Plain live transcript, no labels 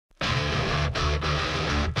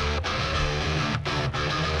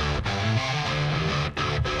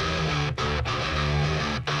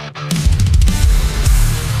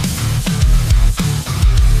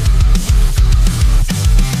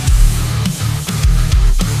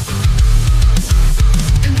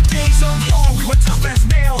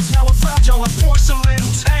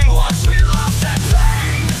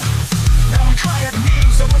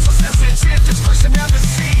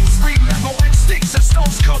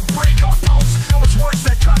would break our bones. It was words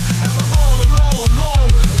that cut, and we're all alone.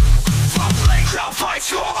 From playground fights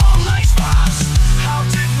to online spots, how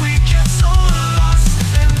did we get so lost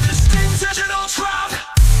in this digital trap?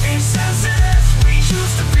 Insensitive we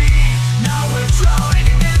used to be, now we're drowning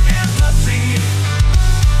in empathy.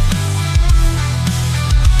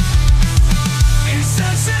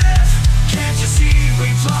 Insensitive, can't you see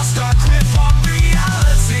we've lost our grip on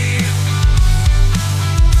reality?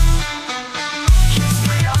 Kids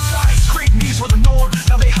play outside, screen knees were the norm.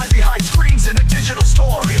 Now they hide behind screens in a digital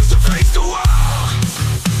store. Used to face the world,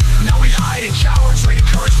 now we hide and cower, trading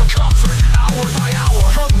courage for comfort, hour by hour.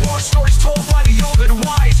 Heard war stories told by the old and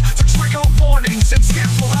wise, to trigger warnings and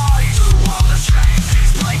skillful eyes. The world has changed,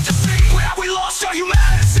 it's plain to see where we lost our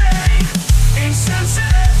humanity.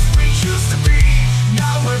 Insensitive we used to be,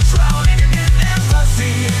 now we're drowning in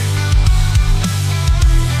empathy.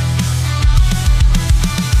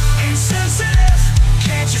 Insensitive,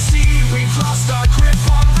 can't you see we've lost our grip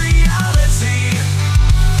on reality?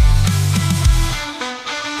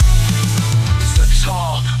 Stood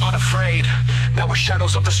tall, unafraid, now we're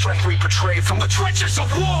shadows of the strength we portrayed. From the trenches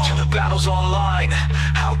of war to the battles online,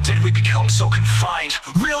 how did we become so confined?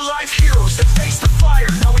 Real life heroes that face the